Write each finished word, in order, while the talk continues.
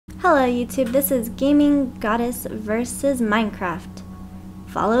Hello YouTube, this is Gaming Goddess versus Minecraft.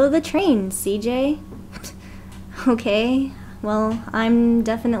 Follow the train, CJ. Okay, well, I'm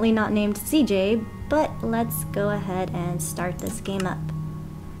definitely not named CJ, but let's go ahead and start this game up.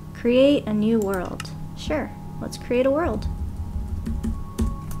 Create a new world. Sure, let's create a world.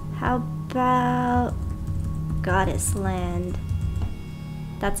 How about Goddess Land?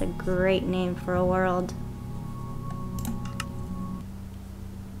 That's a great name for a world.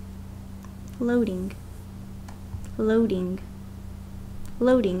 Loading. Loading.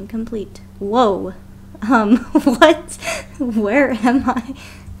 Loading complete. Whoa. What? Where am I?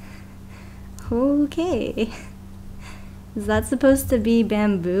 Okay. Is that supposed to be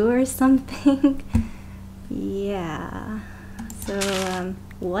bamboo or something? Yeah. So,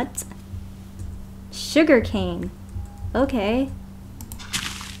 what? Sugarcane. Okay.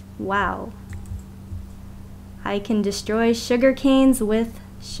 Wow. I can destroy sugar canes with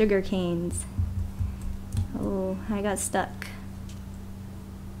sugar canes. Oh, I got stuck.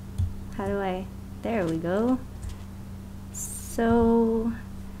 How do I... There we go. So,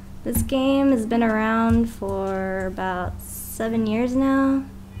 this game has been around for about 7 years now,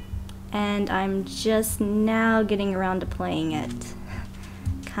 and I'm just now getting around to playing it.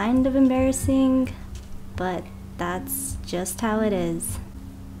 Kind of embarrassing, but that's just how it is.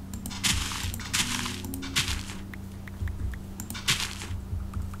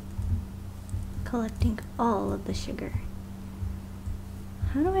 Collecting all of the sugar.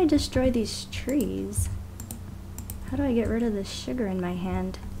 How do I destroy these trees? How do I get rid of the sugar in my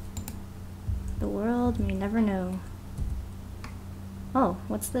hand? The world may never know. Oh,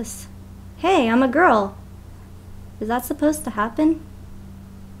 what's this? Hey, I'm a girl! Is that supposed to happen?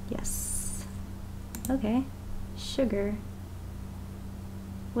 Yes. Okay. Sugar.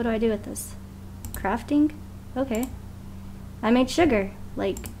 What do I do with this? Crafting? Okay. I made sugar.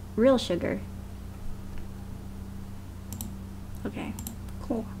 Like, real sugar. Okay,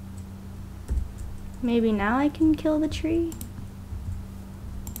 cool. Maybe now I can kill the tree?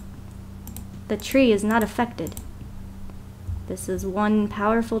 The tree is not affected. This is one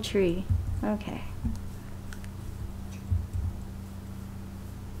powerful tree. Okay.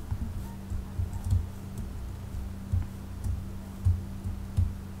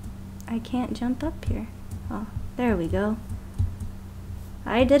 I can't jump up here. Oh, there we go.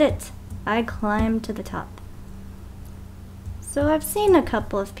 I did it! I climbed to the top. So I've seen a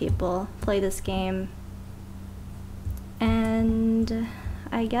couple of people play this game, and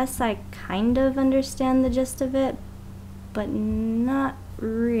I guess I kind of understand the gist of it, but not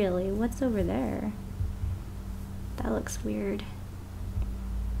really. What's over there? That looks weird.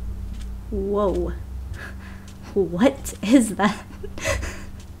 Whoa. What is that?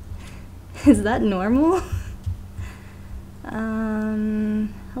 Is that normal?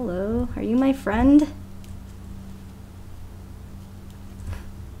 Hello, are you my friend?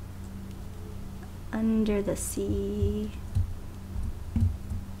 Under the sea.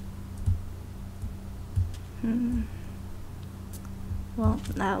 Well,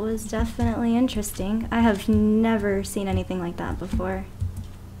 that was definitely interesting. I have never seen anything like that before.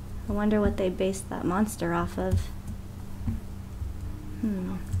 I wonder what they based that monster off of.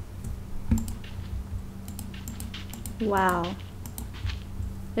 Wow.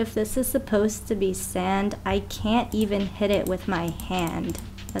 If this is supposed to be sand, I can't even hit it with my hand.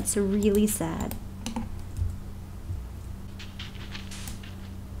 That's really sad.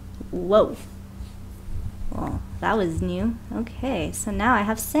 Whoa. Well, that was new. Okay, so now I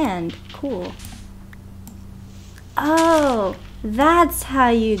have sand. Cool. Oh, that's how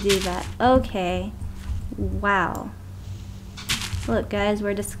you do that. Okay. Wow. Look, guys,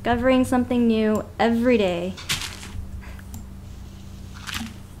 we're discovering something new every day.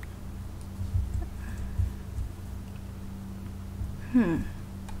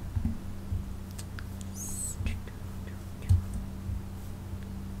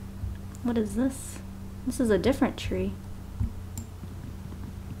 What is this? This is a different tree.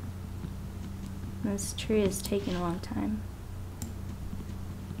 This tree is taking a long time.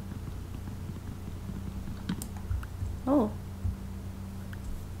 Oh.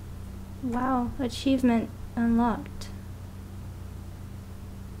 Wow, achievement unlocked.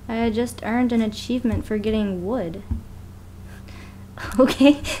 I had just earned an achievement for getting wood.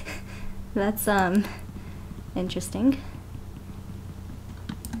 Okay. That's, interesting.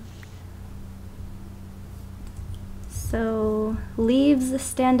 So, leaves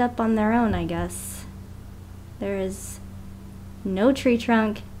stand up on their own, I guess. There is no tree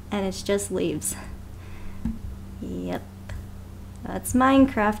trunk, and it's just leaves. Yep. That's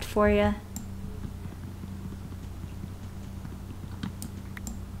Minecraft for you.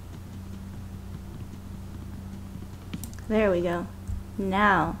 There we go.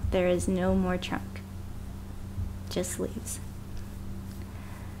 Now there is no more trunk. Just leaves.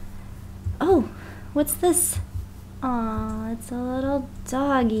 Oh, what's this? Aw, it's a little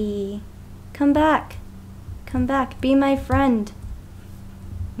doggy. Come back. Come back. Be my friend.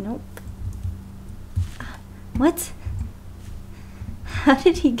 Nope. What? How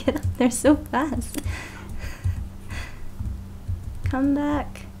did he get up there so fast? Come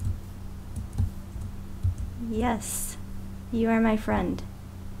back. Yes, you are my friend.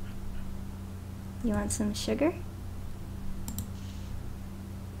 You want some sugar?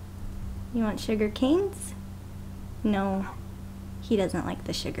 You want sugar canes? No, he doesn't like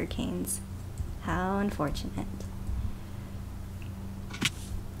the sugar canes. How unfortunate.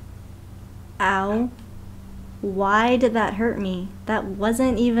 Ow. Why did that hurt me? That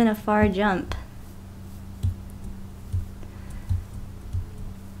wasn't even a far jump.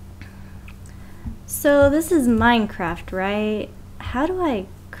 So this is Minecraft, right? How do I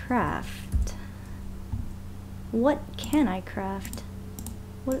craft? What can I craft?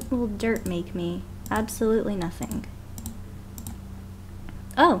 What will dirt make me? Absolutely nothing.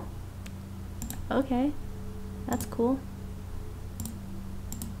 Oh. Okay. That's cool.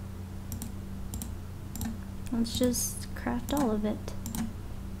 Let's just craft all of it.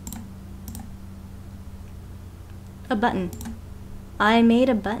 A button. I made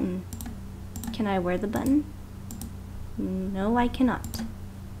a button. Can I wear the button? No, I cannot.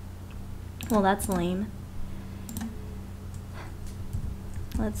 Well, that's lame.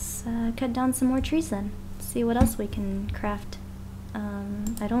 Let's cut down some more trees then. See what else we can craft.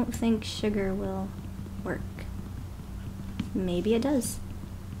 I don't think sugar will work. Maybe it does.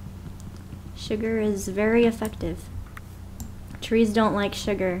 Sugar is very effective. Trees don't like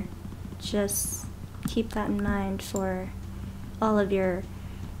sugar. Just keep that in mind for all of your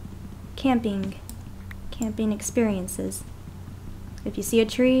camping experiences. If you see a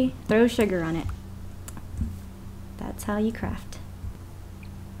tree, throw sugar on it. That's how you craft.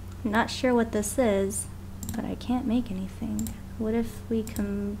 Not sure what this is, but I can't make anything. What if we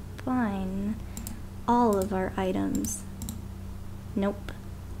combine all of our items? Nope,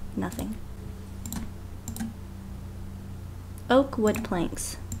 nothing. Oak wood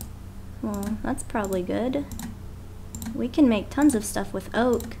planks. Well, that's probably good. We can make tons of stuff with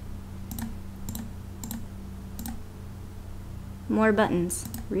oak. More buttons.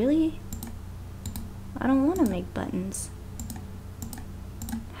 Really? I don't want to make buttons.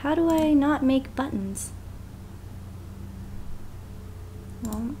 How do I not make buttons?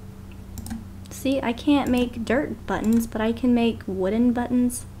 Well, see, I can't make dirt buttons, but I can make wooden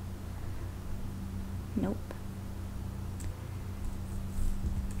buttons. Nope.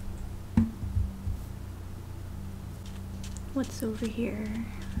 What's over here?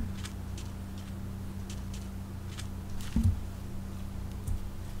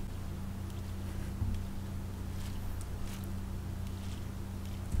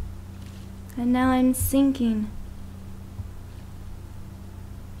 And now I'm sinking.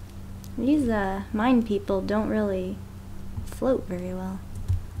 These mine people don't really float very well.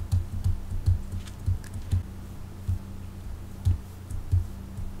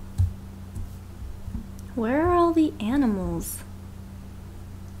 Where are all the animals?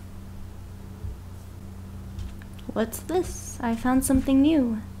 What's this? I found something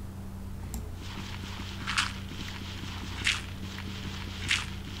new.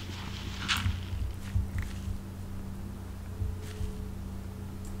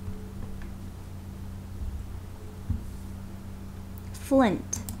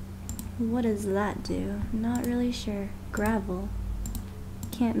 Flint. What does that do? Not really sure. Gravel.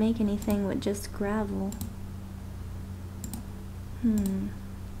 Can't make anything with just gravel.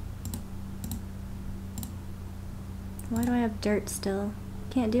 Why do I have dirt still?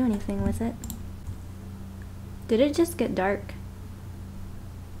 Can't do anything with it. Did it just get dark?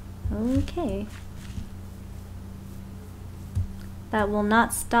 Okay. That will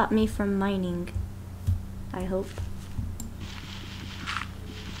not stop me from mining, I hope.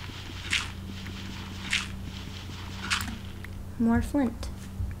 More flint.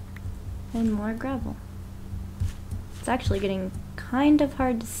 And more gravel. It's actually getting kind of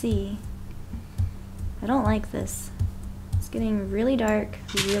hard to see. I don't like this. It's getting really dark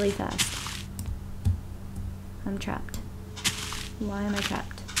really fast. I'm trapped. Why am I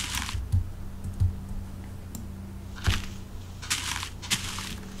trapped?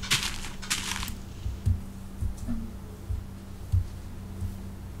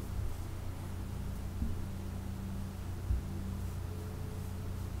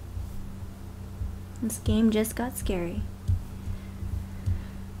 This game just got scary.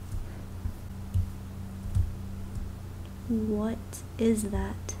 What is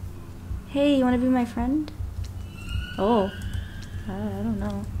that? Hey, you wanna be my friend? Oh. I don't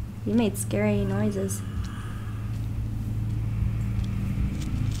know. You made scary noises.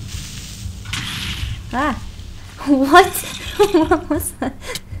 Ah! What? What was that?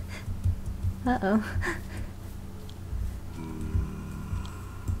 Uh-oh.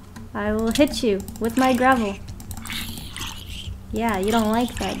 I will hit you with my gravel. Yeah, you don't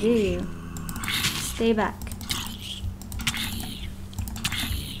like that, do you? Stay back.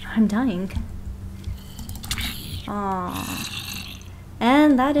 I'm dying. Aww.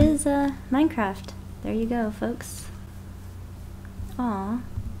 And that is Minecraft. There you go, folks. Aww.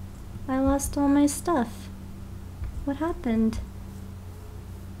 I lost all my stuff. What happened?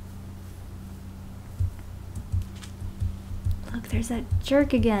 Look, there's that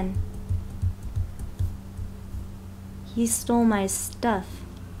jerk again. He stole my stuff.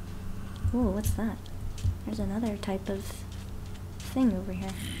 Whoa, what's that? There's another type of thing over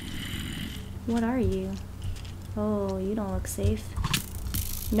here. What are you? Oh, you don't look safe.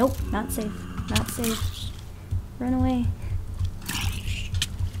 Nope, not safe. Not safe. Run away.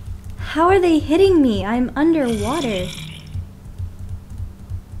 How are they hitting me? I'm underwater.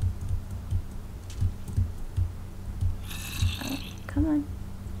 Oh, come on.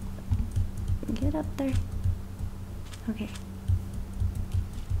 Get up there. Okay.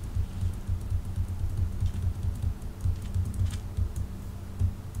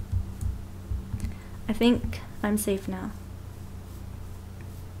 I think I'm safe now.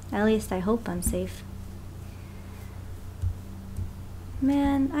 At least I hope I'm safe.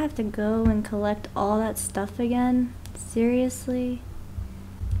 Man, I have to go and collect all that stuff again? Seriously?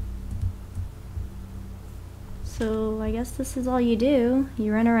 So I guess this is all you do.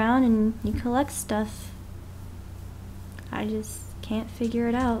 You run around and you collect stuff. I just can't figure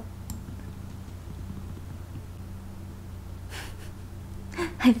it out.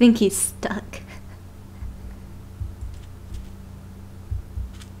 I think he's stuck.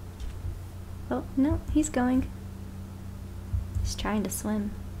 Oh, no, he's going. He's trying to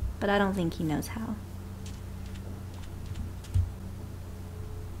swim, but I don't think he knows how.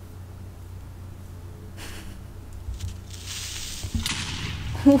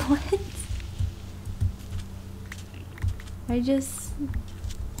 What? I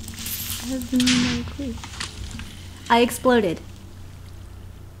have no clue. I exploded.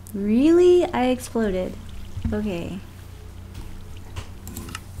 Really? I exploded. Okay.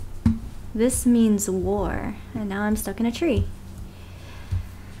 This means war, and now I'm stuck in a tree.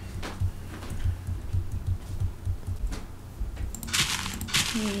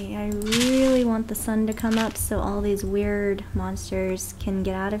 Okay, I really want the sun to come up so all these weird monsters can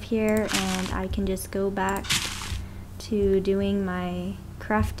get out of here and I can just go back to doing my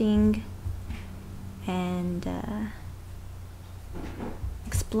crafting and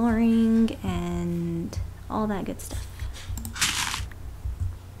exploring and all that good stuff.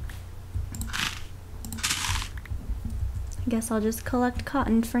 I guess I'll just collect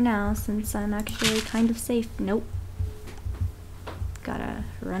cotton for now since I'm actually kind of safe. Nope. Gotta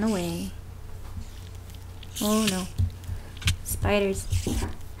run away. Oh no. Spiders.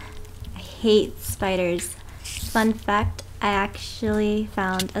 I hate spiders. Fun fact, I actually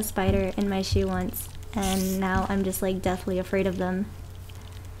found a spider in my shoe once and now I'm just like deathly afraid of them.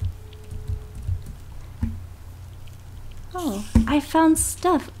 Oh, I found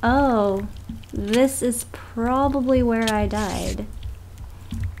stuff. Oh, this is probably where I died.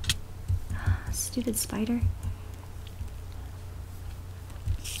 Stupid spider.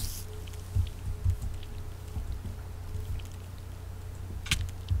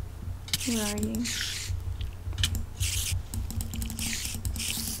 Where are you?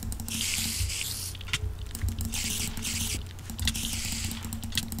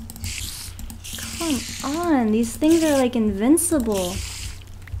 Come on, these things are like invincible.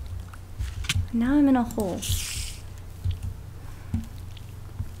 Now I'm in a hole.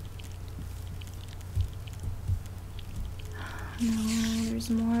 No, there's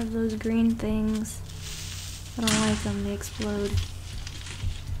more of those green things. I don't like them, they explode.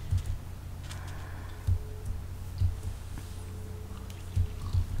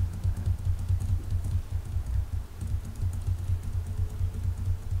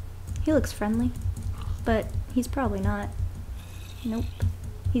 He looks friendly, but he's probably not. Nope,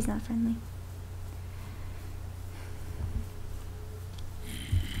 he's not friendly.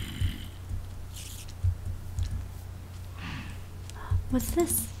 What's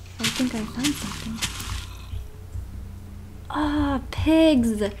this? I think I found something. Ah,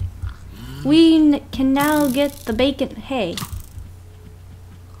 pigs! We can now get the bacon. Hey.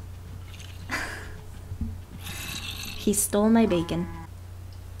 He stole my bacon.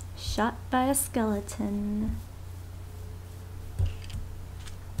 Shot by a skeleton.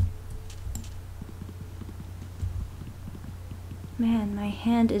 Man, my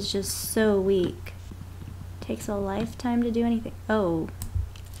hand is just so weak. Takes a lifetime to do anything. Oh.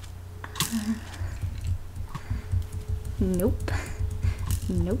 Nope.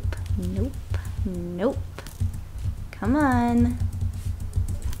 Nope. Nope. Nope. Come on.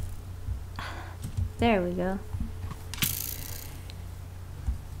 There we go.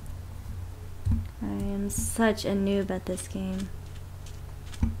 I am such a noob at this game.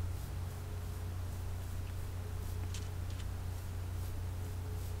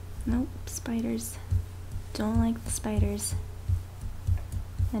 Nope, spiders. Don't like the spiders.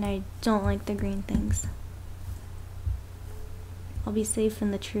 And I don't like the green things. I'll be safe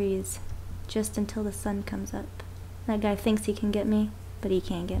in the trees just until the sun comes up. That guy thinks he can get me, but he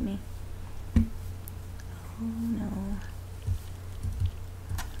can't get me. Oh no.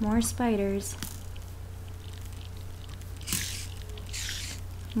 More spiders.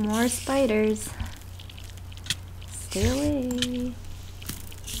 More spiders. Stay away.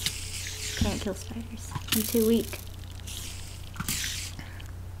 Can't kill spiders. I'm too weak.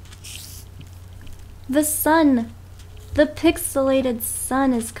 The sun! The pixelated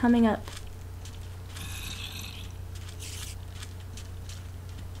sun is coming up.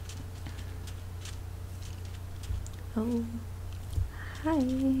 Oh.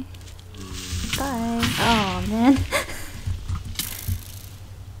 Hi. Bye. Oh man.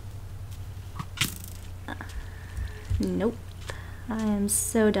 Nope. I am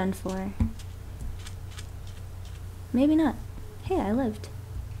so done for. Maybe not. Hey, I lived.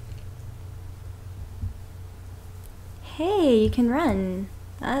 Hey, you can run.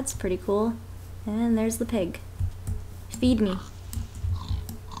 That's pretty cool. And there's the pig. Feed me.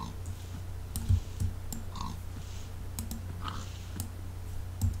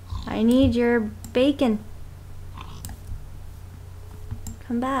 I need your bacon.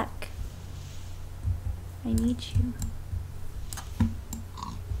 Come back. I need you.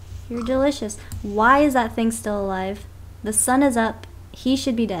 You're delicious. Why is that thing still alive? The sun is up. He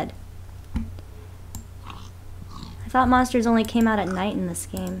should be dead. I thought monsters only came out at night in this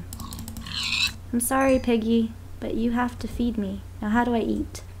game. I'm sorry, Piggy, but you have to feed me. Now how do I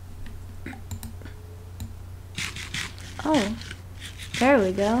eat? Oh, there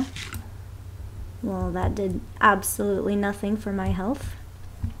we go. Well, that did absolutely nothing for my health.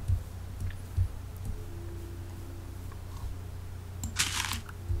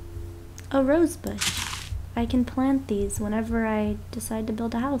 A rose bush. I can plant these whenever I decide to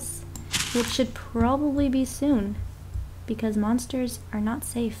build a house, which should probably be soon, because monsters are not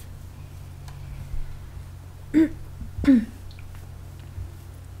safe.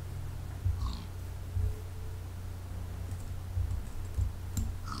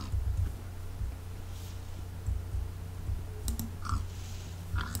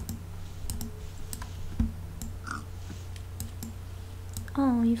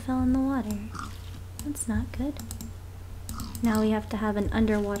 Oh, you fell in the water. That's not good. Now we have to have an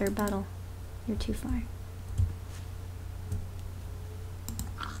underwater battle. You're too far.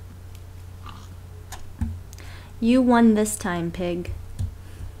 You won this time, pig.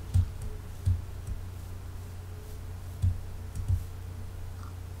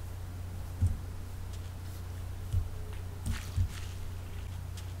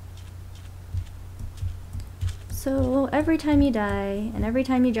 So every time you die and every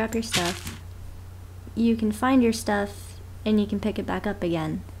time you drop your stuff, you can find your stuff and you can pick it back up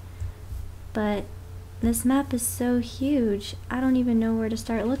again. But this map is so huge, I don't even know where to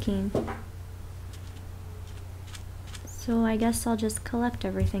start looking. So I guess I'll just collect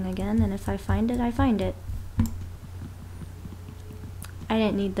everything again, and if I find it, I find it. I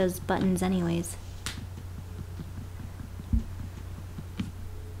didn't need those buttons anyways.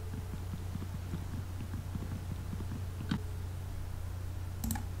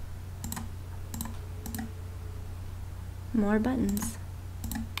 More buttons.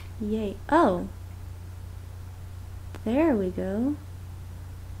 Yay. Oh! There we go.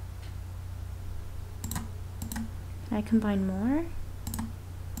 Can I combine more?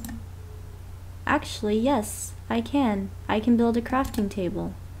 Actually, yes, I can. I can build a crafting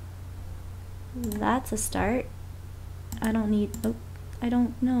table. That's a start. I don't need... Oh, I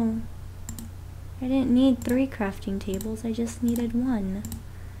don't know. I didn't need 3 crafting tables, I just needed 1.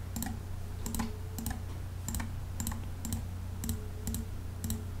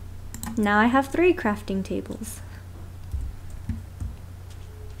 Now I have 3 crafting tables.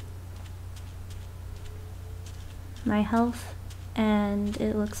 My health and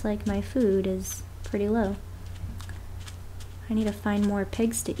it looks like my food is pretty low. I need to find more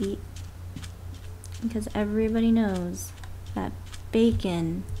pigs to eat. Because everybody knows that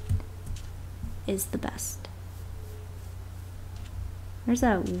bacon is the best. There's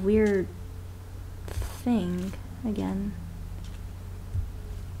that weird thing again.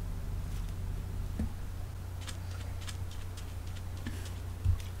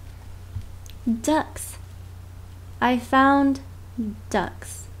 Ducks. I found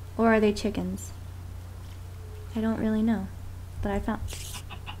ducks. Or are they chickens? I don't really know. But I found.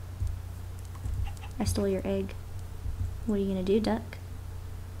 I stole your egg. What are you gonna do, duck?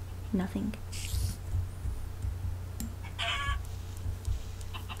 Nothing.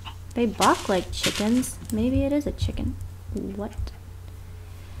 They balk like chickens. Maybe it is a chicken. What?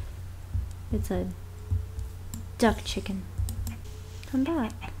 It's a duck chicken. Come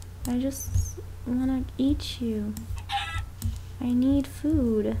back. I just wanna eat you. I need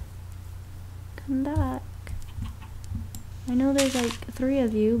food. Come back. I know there's like 3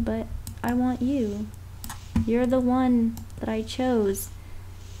 of you, but I want you. You're the one that I chose.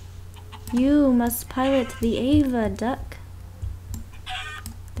 You must pilot the Ava, duck.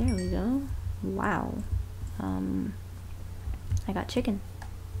 There we go. Wow. I got chicken.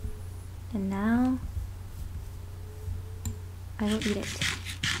 And now I will eat it.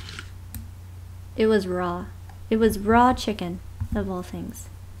 It was raw. It was raw chicken, of all things.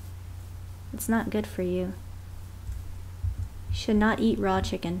 It's not good for you. You should not eat raw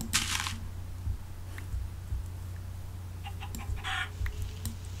chicken.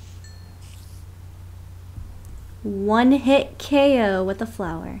 One hit KO with a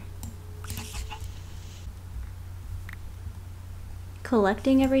flower.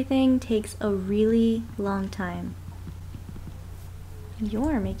 Collecting everything takes a really long time.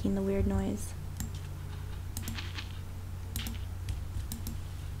 You're making the weird noise.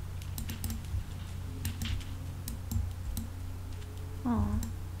 Aw,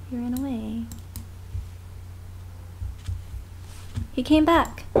 he ran away. He came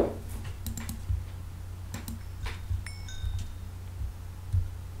back.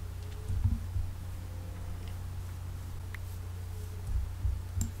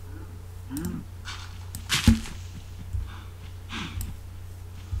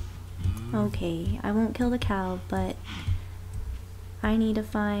 Okay, I won't kill the cow, but I need to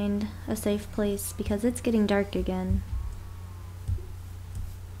find a safe place because it's getting dark again.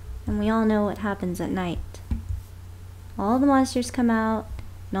 And we all know what happens at night. All the monsters come out,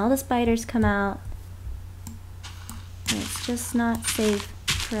 and all the spiders come out, and it's just not safe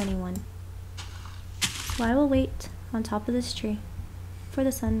for anyone. So I will wait on top of this tree for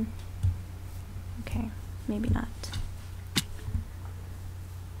the sun. Okay, maybe not.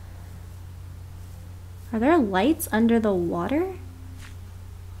 Are there lights under the water?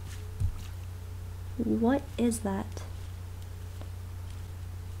 What is that?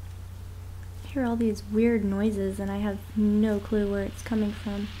 I hear all these weird noises and I have no clue where it's coming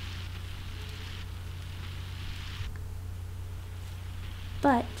from.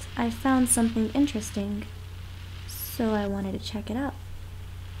 But I found something interesting, so I wanted to check it out.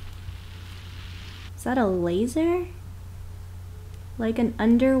 Is that a laser? Like an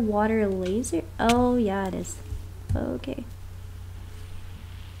underwater laser? Oh, yeah, it is. Okay.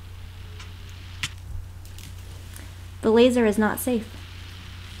 The laser is not safe.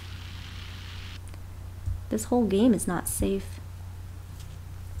 This whole game is not safe.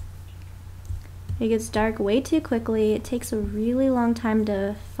 It gets dark way too quickly. It takes a really long time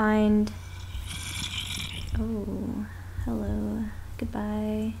to find... Oh, hello.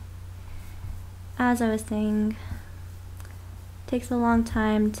 Goodbye. As I was saying... Takes a long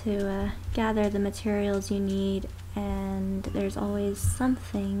time to gather the materials you need, and there's always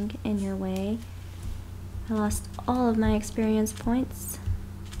something in your way. I lost all of my experience points,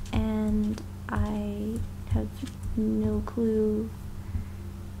 and I have no clue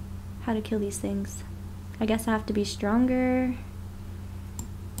how to kill these things. I guess I have to be stronger,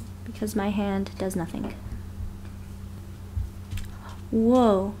 because my hand does nothing.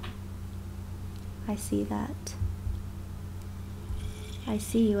 Whoa! I see that. I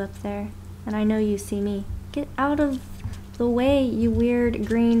see you up there, and I know you see me. Get out of the way, you weird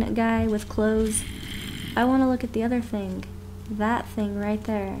green guy with clothes. I want to look at the other thing. That thing right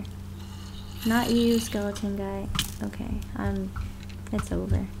there. Not you, skeleton guy. Okay, it's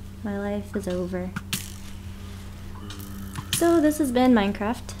over. My life is over. So this has been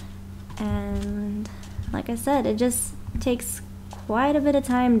Minecraft, and like I said, it just takes quite a bit of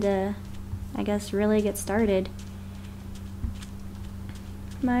time to, I guess, really get started.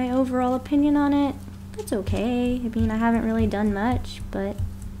 My overall opinion on it, it's okay. I mean, I haven't really done much, but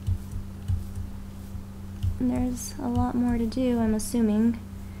there's a lot more to do, I'm assuming.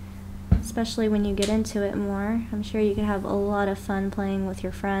 Especially when you get into it more. I'm sure you could have a lot of fun playing with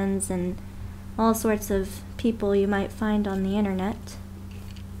your friends and all sorts of people you might find on the internet.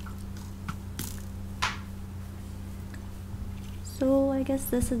 So I guess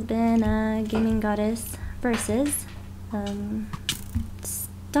this has been Gaming Goddess versus.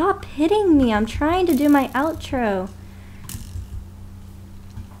 Stop hitting me! I'm trying to do my outro.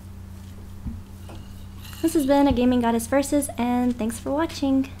 This has been a Gaming Goddess versus, and thanks for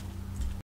watching.